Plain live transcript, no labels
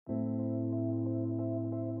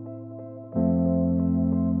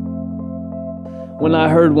When I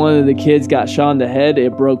heard one of the kids got shot in the head,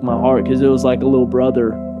 it broke my heart because it was like a little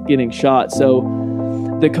brother getting shot. So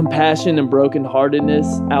the compassion and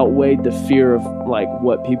brokenheartedness outweighed the fear of like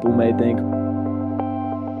what people may think.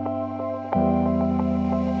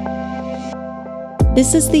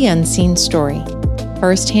 This is The Unseen Story,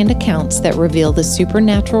 first-hand accounts that reveal the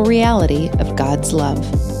supernatural reality of God's love.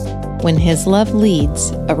 When His love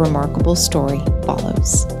leads, a remarkable story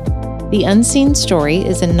follows. The Unseen Story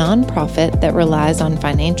is a nonprofit that relies on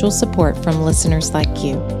financial support from listeners like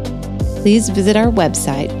you. Please visit our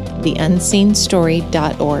website,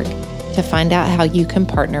 theunseenstory.org, to find out how you can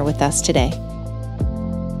partner with us today.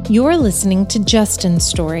 You're listening to Justin's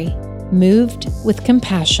story, Moved with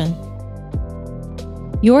Compassion.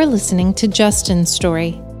 You're listening to Justin's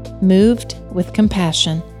story, Moved with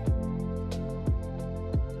Compassion.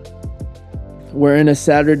 We're in a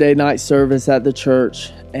Saturday night service at the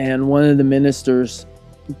church, and one of the ministers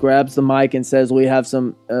grabs the mic and says, we have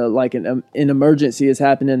some, an emergency has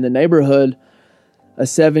happened in the neighborhood. A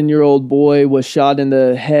 7-year-old boy was shot in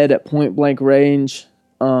the head at point blank range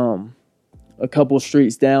a couple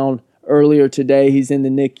streets down. Earlier today, he's in the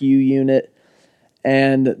NICU unit,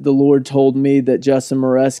 and the Lord told me that Justin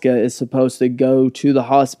Maresca is supposed to go to the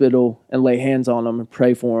hospital and lay hands on him and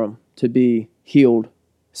pray for him to be healed.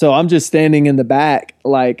 So I'm just standing in the back,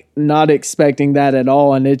 like not expecting that at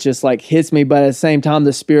all. And it just like hits me. But at the same time,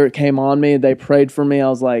 the Spirit came on me and they prayed for me. I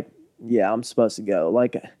was like, yeah, I'm supposed to go.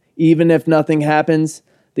 Like, even if nothing happens,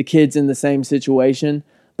 the kid's in the same situation.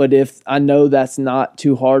 But if I know that's not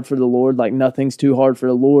too hard for the Lord, like nothing's too hard for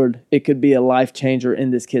the Lord, it could be a life changer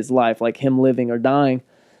in this kid's life, like him living or dying.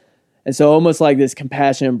 And so almost like this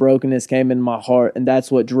compassion and brokenness came in my heart. And that's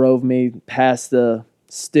what drove me past the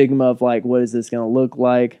stigma of like, what is this going to look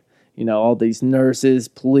like? You know, all these nurses,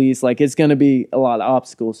 police, like it's going to be a lot of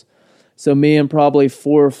obstacles. So me and probably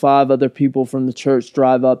 4 or 5 other people from the church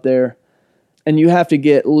drive up there, and you have to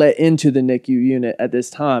get let into the NICU unit at this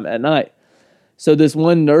time at night. So this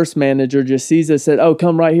one nurse manager just sees us, said, oh,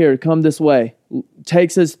 come right here, come this way.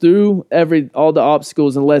 Takes us through all the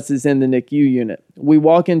obstacles and lets us in the NICU unit. We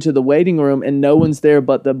walk into the waiting room and no one's there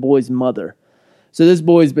but the boy's mother. So this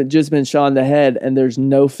boy's just been shot in the head, and there's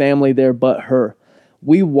no family there but her.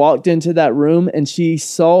 We walked into that room, and she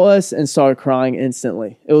saw us and started crying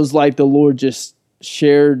instantly. It was like the Lord just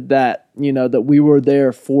shared that, you know, that we were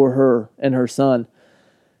there for her and her son.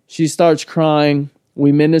 She starts crying.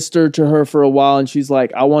 We ministered to her for a while, and she's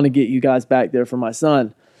like, I want to get you guys back there for my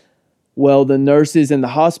son. Well, the nurses in the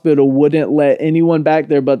hospital wouldn't let anyone back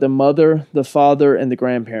there but the mother, the father, and the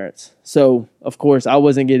grandparents. So, of course, I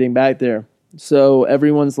wasn't getting back there. So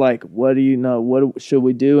everyone's like, what do you know? What should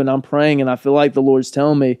we do? And I'm praying, and I feel like the Lord's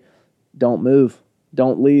telling me, don't move.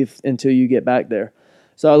 Don't leave until you get back there.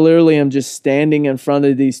 So I literally am just standing in front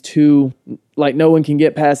of these 2, like no one can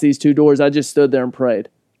get past these 2 doors. I just stood there and prayed,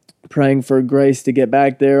 praying for grace to get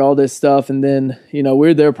back there, all this stuff. And then, you know, we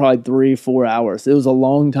were there probably 3-4 hours. It was a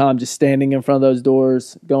long time just standing in front of those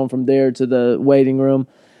doors, going from there to the waiting room.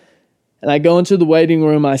 And I go into the waiting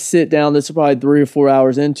room, I sit down, this is probably 3 or 4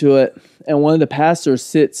 hours into it, and one of the pastors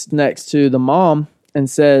sits next to the mom and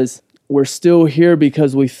says, we're still here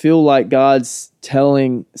because we feel like God's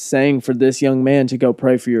saying for this young man to go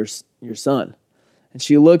pray for your son. And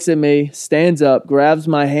she looks at me, stands up, grabs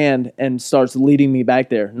my hand, and starts leading me back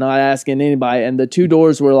there, not asking anybody. And the 2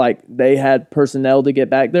 doors were like, they had personnel to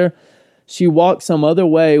get back there. She walked some other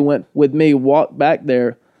way, went with me, walked back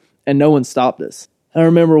there, and no one stopped us. I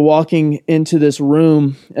remember walking into this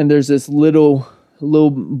room, and there's this little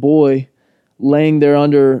boy laying there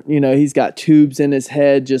under, you know, he's got tubes in his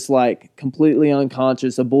head, just like completely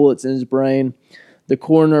unconscious, a bullet's in his brain. The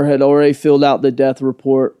coroner had already filled out the death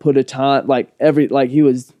report, put a time, like he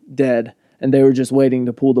was dead, and they were just waiting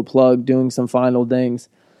to pull the plug, doing some final things.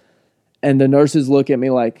 And the nurses look at me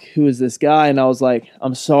like, who is this guy? And I was like,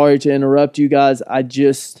 I'm sorry to interrupt you guys. I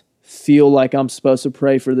just feel like I'm supposed to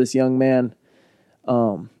pray for this young man.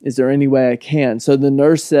 Is there any way I can? So the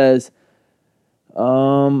nurse says,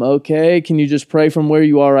 okay, can you just pray from where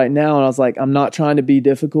you are right now? And I was like, I'm not trying to be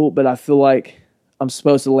difficult, but I feel like I'm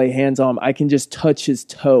supposed to lay hands on him. I can just touch his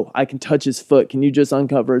toe. I can touch his foot. Can you just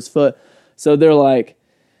uncover his foot? So they're like,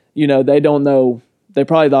 you know, they don't know. They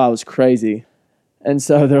probably thought I was crazy. And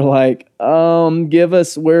so they're like,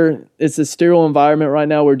 it's a sterile environment right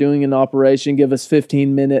now. We're doing an operation. Give us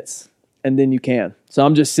 15 minutes and then you can. So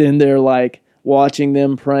I'm just sitting there like watching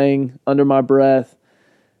them praying under my breath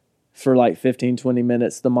for like 15, 20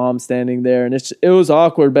 minutes. The mom standing there, and it was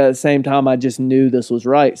awkward, but at the same time, I just knew this was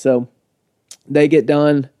right. So they get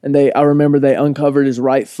done, and I remember they uncovered his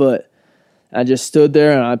right foot, I just stood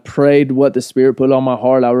there and I prayed what the Spirit put on my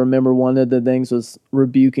heart. I remember one of the things was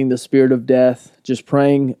rebuking the spirit of death, just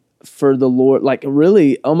praying for the Lord, like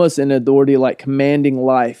really almost in authority, like commanding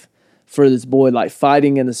life for this boy, like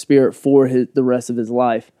fighting in the Spirit for the rest of his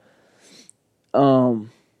life. And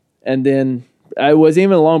then it wasn't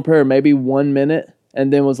even a long prayer, maybe 1 minute,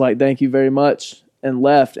 and then was like, thank you very much, and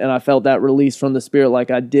left. And I felt that release from the Spirit,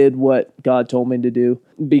 like I did what God told me to do.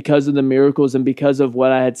 Because of the miracles and because of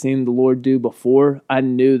what I had seen the Lord do before, I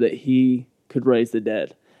knew that He could raise the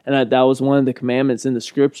dead. And that was one of the commandments in the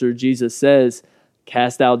Scripture. Jesus says,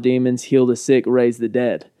 cast out demons, heal the sick, raise the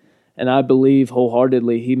dead. And I believe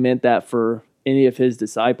wholeheartedly He meant that for any of His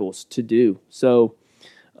disciples to do. So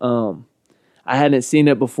I hadn't seen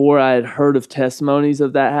it before. I had heard of testimonies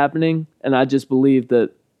of that happening, and I just believed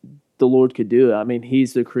that the Lord could do it. I mean,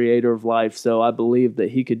 He's the creator of life, so I believe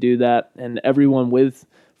that He could do that, and everyone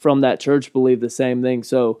from that church believed the same thing.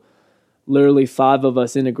 So literally 5 of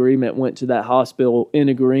us in agreement went to that hospital in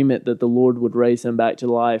agreement that the Lord would raise him back to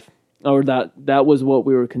life, or that was what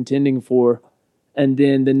we were contending for. And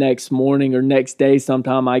then the next morning or next day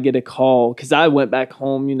sometime, I get a call, because I went back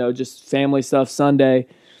home, just family stuff Sunday.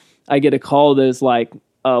 I get a call that's like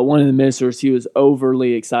one of the ministers, he was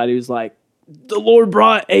overly excited. He was like, the Lord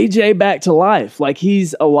brought AJ back to life. Like,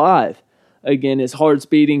 he's alive. Again, his heart's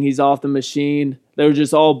beating. He's off the machine. They were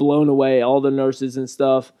just all blown away, all the nurses and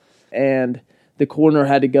stuff. And the coroner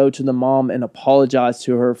had to go to the mom and apologize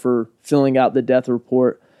to her for filling out the death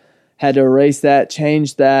report. Had to erase that,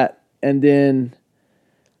 change that. And then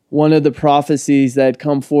one of the prophecies that had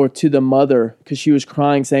come forth to the mother, because she was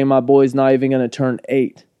crying, saying, my boy's not even going to turn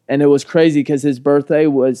 8. And it was crazy because his birthday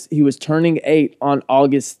he was turning 8 on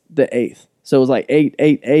August the 8th. So it was like 8,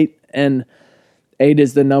 and 8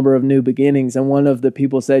 is the number of new beginnings. And one of the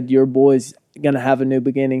people said, your boy's going to have a new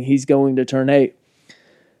beginning. He's going to turn 8.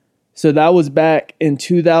 So that was back in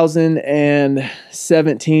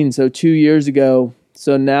 2017, so 2 years ago.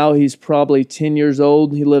 So now he's probably 10 years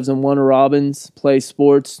old. He lives in Warner Robins, plays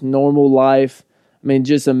sports, normal life. I mean,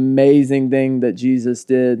 just amazing thing that Jesus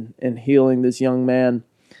did in healing this young man.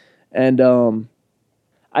 And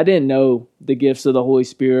I didn't know the gifts of the Holy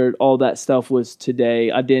Spirit. All that stuff was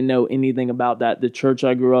today. I didn't know anything about that. The church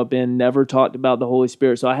I grew up in never talked about the Holy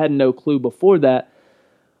Spirit, so I had no clue before that.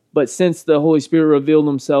 But since the Holy Spirit revealed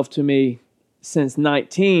Himself to me since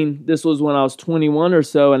 19, this was when I was 21 or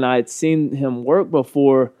so, and I had seen Him work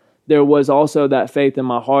before, there was also that faith in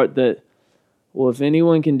my heart that, well, if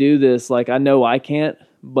anyone can do this, like, I know I can't,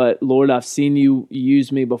 but Lord, I've seen You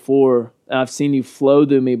use me before. I've seen You flow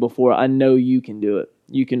through me before. I know You can do it.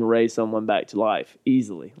 You can raise someone back to life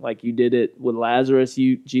easily. Like You did it with Lazarus.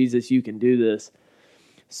 Jesus, You can do this.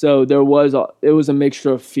 So it was a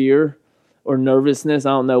mixture of fear or nervousness.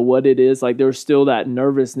 I don't know what it is. Like, there was still that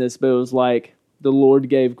nervousness, but it was like the Lord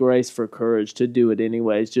gave grace for courage to do it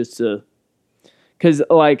anyways, because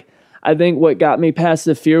like, I think what got me past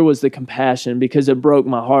the fear was the compassion, because it broke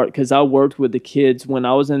my heart, because I worked with the kids. When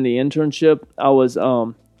I was in the internship, I was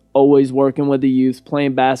always working with the youth,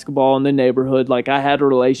 playing basketball in the neighborhood. Like, I had a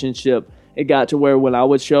relationship. It got to where when I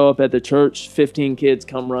would show up at the church, 15 kids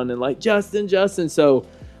come running like, Justin. So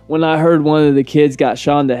when I heard one of the kids got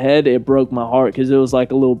shot in the head, it broke my heart, because it was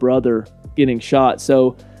like a little brother getting shot.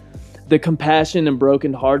 So the compassion and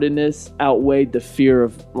brokenheartedness outweighed the fear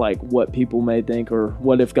of like what people may think, or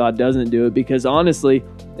what if God doesn't do it. Because honestly,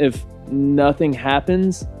 if nothing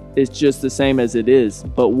happens, it's just the same as it is.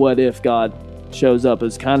 But what if God shows up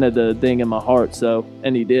is kind of the thing in my heart. So,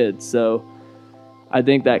 and He did. So I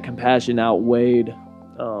think that compassion outweighed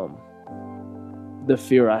the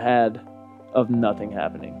fear I had of nothing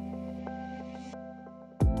happening.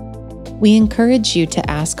 We encourage you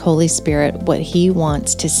to ask Holy Spirit what He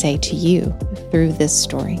wants to say to you through this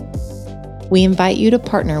story. We invite you to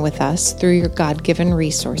partner with us through your God-given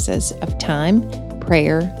resources of time,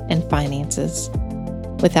 prayer, and finances.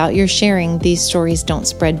 Without your sharing, these stories don't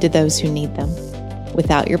spread to those who need them.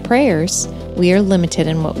 Without your prayers, we are limited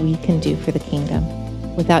in what we can do for the kingdom.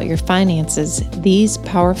 Without your finances, these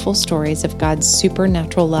powerful stories of God's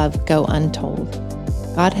supernatural love go untold.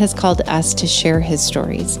 God has called us to share His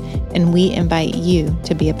stories, and we invite you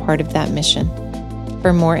to be a part of that mission.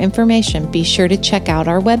 For more information, be sure to check out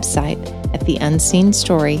our website at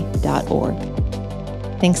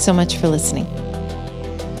theunseenstory.org. Thanks so much for listening.